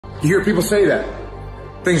You hear people say that.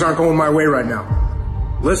 Things aren't going my way right now.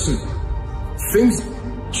 Listen, things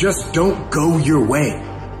just don't go your way.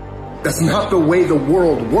 That's not the way the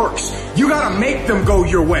world works. You gotta make them go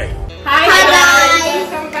your way. Hi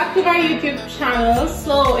guys! Welcome back to my YouTube channel.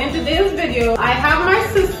 So in today's video, I have my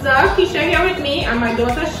sister Keisha here with me and my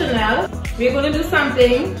daughter Chanel. We're going to do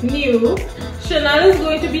something new. Chanel is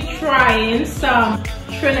going to be trying some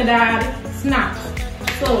Trinidad snacks.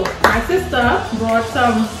 So my sister brought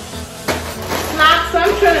some snacks from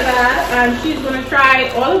Trinidad and she's going to try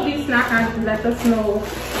all of these snacks and let us know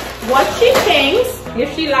what she thinks,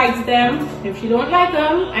 if she likes them, if she don't like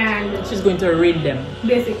them, and she's going to rate them.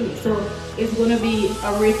 Basically, so it's going to be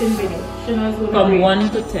a rating video. Chanel's going to from rate. 1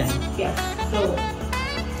 to 10. Yes. So,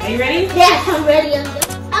 are you ready? Yes, I'm ready.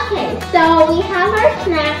 Okay, so we have our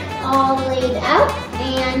snacks all laid out,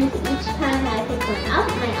 and each time I pick one up,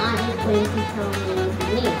 my aunt is going to tell me the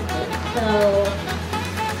name of it. So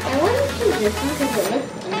I want to choose this one because it looks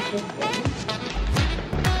interesting.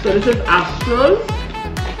 So this is Astral.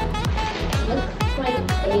 Looks like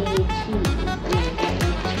a cheese.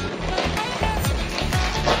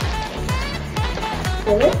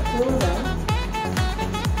 So it's cool though.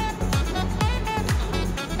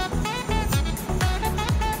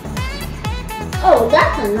 Oh,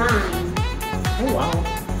 that's a 9. Oh wow.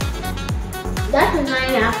 That's a 9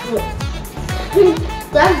 after.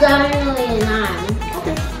 That's definitely a 9.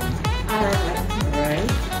 Okay. I like it. Alright.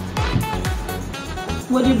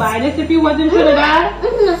 Would you buy this if you was in Trinidad?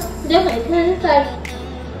 Definitely, because it's like,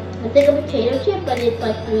 it's like a potato chip, but it's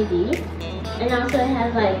like 3D. And also it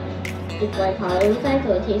has like, it's like hollow inside,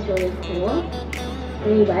 so it tastes really cool.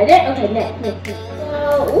 When you bite it, okay, next. So,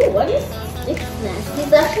 ooh, what is stick snacks?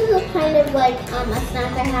 These actually look kind of like a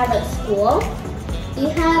snack I have at school. You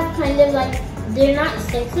have kind of like, they're not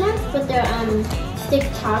stick snacks, but they're stick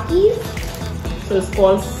Takis. So it's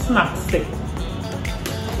called snack stick.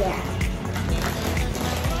 Yeah.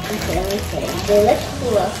 Okay, let me see. They look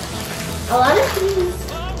cool. A lot of these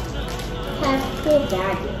have cool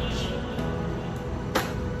baggage.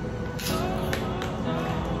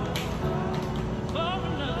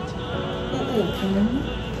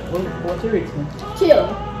 What's your rating? 2.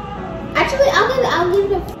 Actually, I'll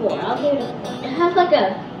give it a 4. I'll give it a 4. It has like a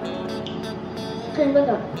kind of like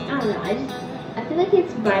a, I don't know. I feel like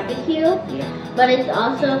it's barbecue, but it's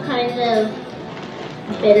also kind of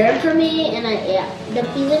bitter for me. And the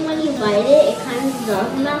feeling when you bite it, it kind of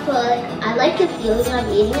dissolves in the mouth. So I like the feeling of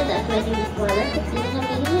eating it. That's why I think it's 4. I like the feeling of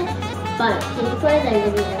eating it, but taste-wise, I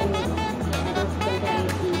really don't think I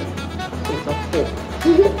would eat it. So it's a 4.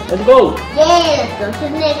 Let's go! Yeah, let's go to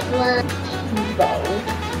the next one.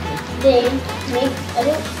 They make,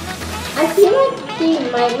 I feel like they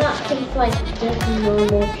might not taste like just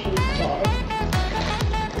normal cheese balls.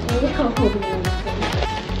 Maybe I'll hold it in this one.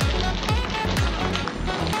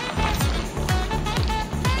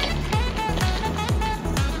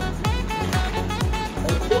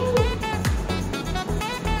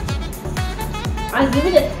 I'll give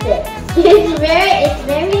it a 6. It's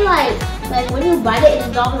very like when you bite it, it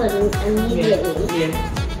dissolves immediately. Yeah.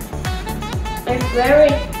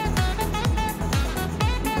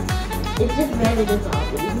 It's just very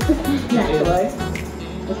dissolving. That's why.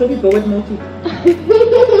 That's why people with no teeth.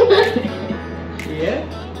 Yeah?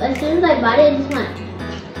 As soon as I bite it, it just went.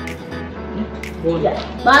 Good. Yeah.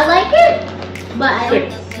 But I like it. But I like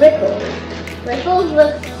Rickles. Rickles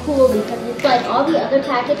looks cool because it's like all the other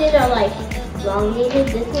packages are like elongated.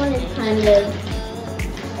 This one is kind of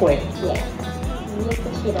Square. yeah.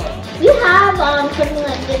 We have something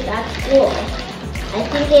like this at school. I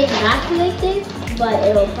think it's exactly like this, but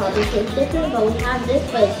it'll probably taste different. But we have this,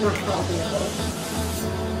 but it's not called Rickles.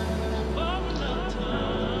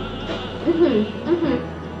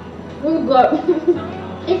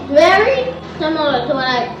 It's very similar to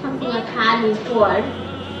something I've had before.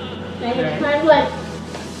 Like it's kind of like,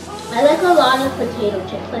 I like a lot of potato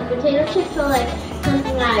chips. Like potato chips are like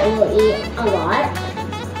something I will eat a lot.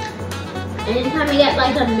 And anytime I get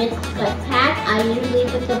like a mixed like pack, I usually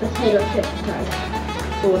put the potato chips first.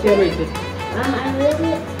 So what's your rating? I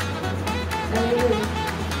really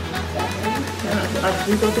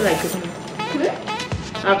Actually got to like it now.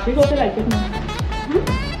 Actually got to like it now.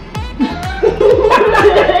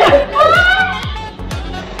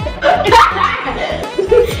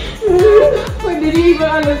 Wait, did you even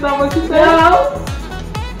understand what you said? No.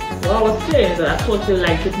 What I was saying is that I thought you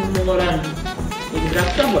liked it more than it is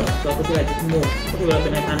stubborn, so I thought you liked it more. So we have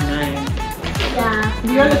been at a 9. yeah. Do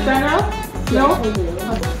you understand now? No? Yes, I do.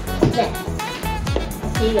 Yes.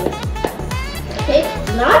 Potato. Okay,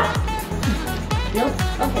 not? Nope.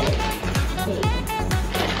 Okay. Okay.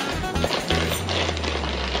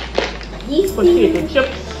 These Potato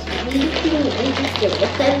chips. These seem interesting.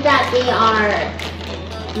 It says that they are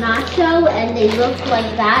nacho and they look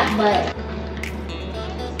like that, but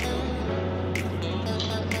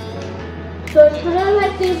so it's kind of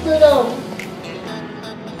like these little.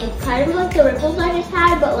 It's kind of like the ripples I just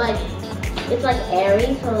had, but like it's like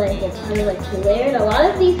airy, so like it's kind of like two-layered. A lot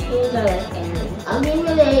of these foods are like airy. I'll give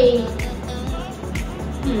it a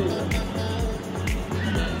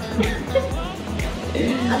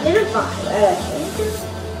I'll give it a 5. I like it.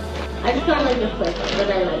 I just don't like the flavor, but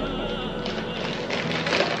I like it.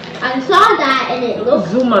 I saw that and it looks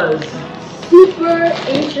Zumas. super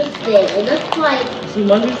interesting. It looks like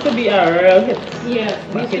Zumas used to be a real hit. Yes,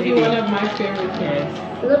 this Back should in be the one day. of my favorites.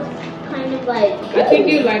 Yes. it looks kind of like. I think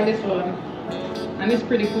you like this one, and it's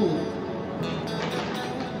pretty cool.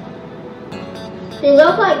 They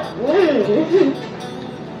look like.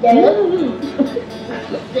 They look.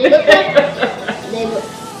 They look like. They look.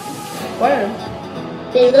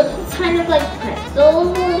 What? They look kind of like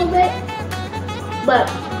pretzels a little bit, but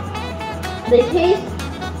they taste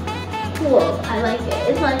cool. I like it.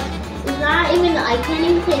 It's like, it's not even, I can't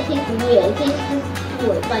even say it tastes real. It tastes just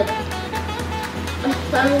cool. It's like a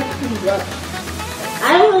summer cheese. I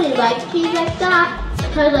don't really like cheese like that,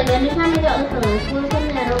 because like anytime I get like a lunch or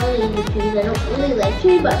something, I don't really eat the cheese. I don't really like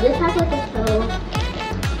cheese, but this has like a total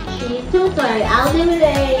cheese to it. So I'll give it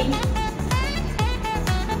a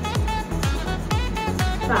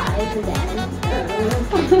 5 again.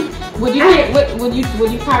 Would you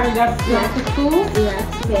would you carry that to school? Yes,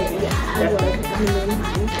 very. Yeah, I would. A million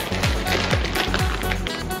times.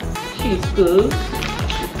 Cheese curls.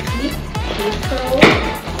 Cheese curls.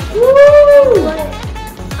 Woo!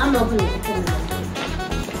 I'm opening it for now.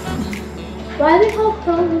 Why are they called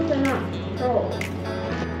curls if they're not curls?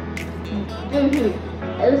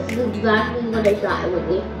 This is exactly what I thought it would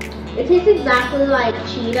be. It tastes exactly like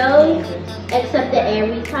Cheetos, except the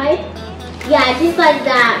airy type. Yeah, it tastes like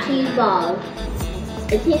that, cheese balls.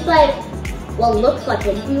 It tastes like, well, looks like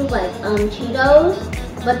it feels like Cheetos,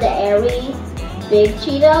 but the airy, big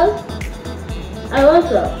Cheetos. I like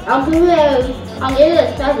it. I'll give it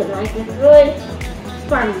a 7. Like, it's really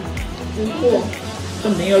fun and cool.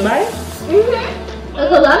 Something you'll buy? Like,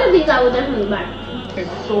 a lot of these I would definitely buy. Okay,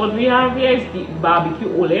 so what we have here is the barbecue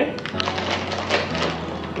ole.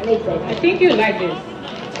 I think you like this.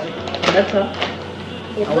 That's a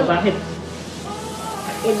It I was a looks, hit.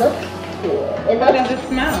 it looks cool. It How looks, does it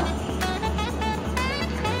smell?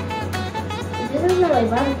 it doesn't smell like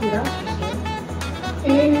barbecue, that's for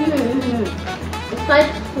sure. It's like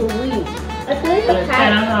sweet. I feel like And the it's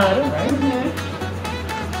kind of cat. hard, right?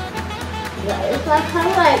 Yeah, it's like kind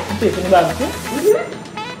of like. Taste in the barbecue.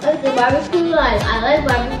 Like the barbecue, like I like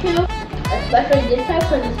barbecue, especially this type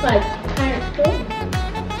because it's like kind of cool.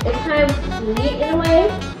 It's kind of sweet in a way.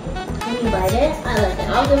 When you bite it, I like it.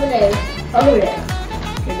 I'll give it a.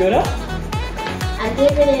 You do that? I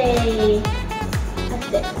give it a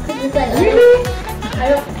 6 because it's like Really? I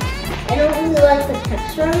don't really like the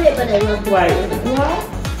texture of it, but I love the Why? flavor. What?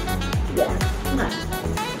 Yeah, come on.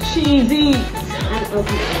 Cheesy. I'm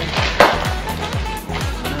opening it.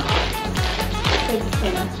 Thank you so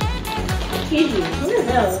much. Cheesy. What are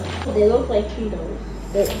those? They look like Cheetos.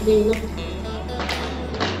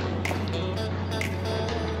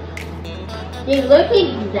 They look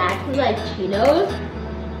exactly like Cheetos,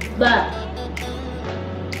 but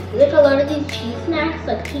like a lot of these cheese snacks,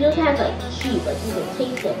 like Cheetos have like cheese, like you can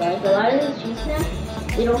taste it, right? Like a lot of these cheese snacks,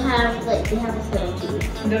 they don't have like, they have a set of cheese.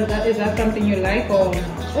 Is that something you like or?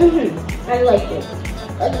 I like it.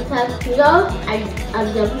 Like it has Cheetos,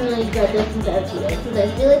 I've definitely got this instead of Cheetos, because I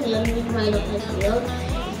feel like the only reason why I don't like Cheetos is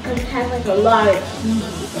because it has like a lot of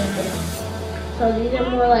cheese in it. So these are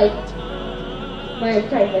more like my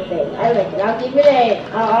type of thing. I like it.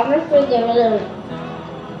 I'll honestly give it a.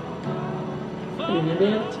 You did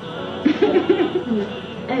it?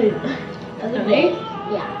 I'll give it.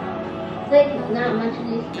 Yeah. It's like not much of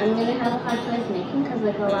these. I'm gonna have a hard choice making because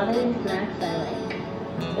like a lot of these snacks I like.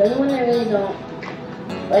 The only one I really don't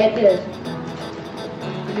like is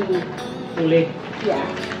the. Ole. Yeah.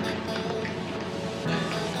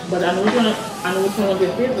 But I know which one was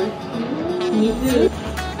your favorite. Me too.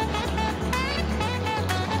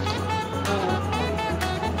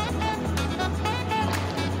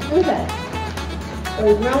 Okay.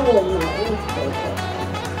 There's no one more.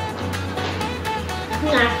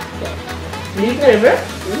 Snack. Least favorite?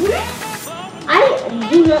 I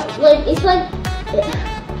do not like. It's like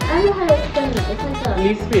I don't know how to explain it. It's like a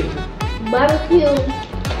Least favorite. barbecue,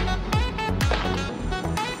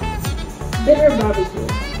 bitter barbecue.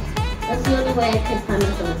 That's the only way I can find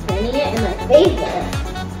myself explaining it. And my favorite.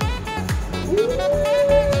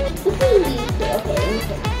 This is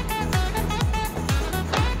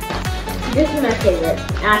This is my favorite,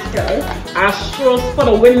 Astros. Astros for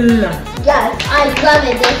the win. Yes, I love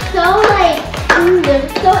it. They're so like, they're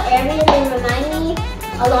so airy and they remind me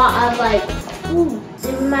a lot of like,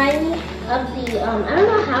 they remind me of the, I don't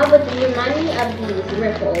know how, but they remind me of these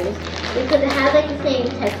ripples. Because it has like the same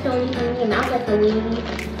texture in your mouth, like a wavy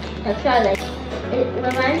texture. Like, it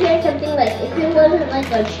reminds me of something like, if it wasn't like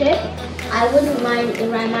a chip, I wouldn't mind. It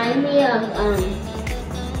reminds me of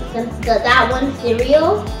that one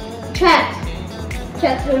cereal, Chex.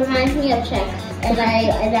 Chex reminds me of Chex, and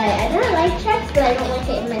I don't like Chex, but I don't like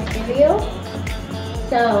it in my cereal.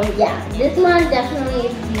 So yeah, this one definitely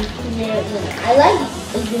is the clear winner. I like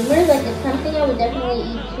Zoomers, like it's something I would definitely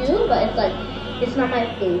eat too, but it's like it's not my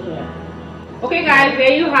favorite. Okay guys,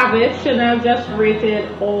 there you have it. Chanelle just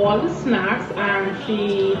rated all the snacks and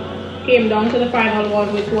she came down to the final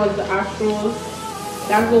one, which was the Astros.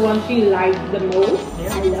 That's the one she liked the most.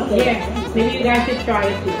 I love it. Yeah, maybe you guys should try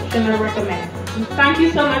it too. Chanelle recommends. Thank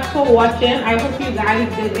you so much for watching. I hope you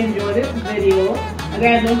guys did enjoy this video.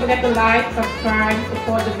 Again, don't forget to like, subscribe,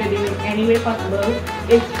 support the video in any way possible.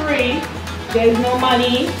 It's free. There's no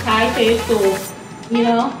money tied to it, so you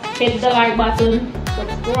know, hit the like button,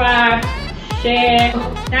 subscribe, share.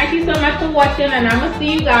 Thank you so much for watching, and I'm gonna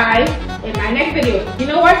see you guys in my next video. You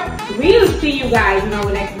know what? We'll see you guys in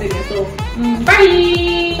our next video. So bye.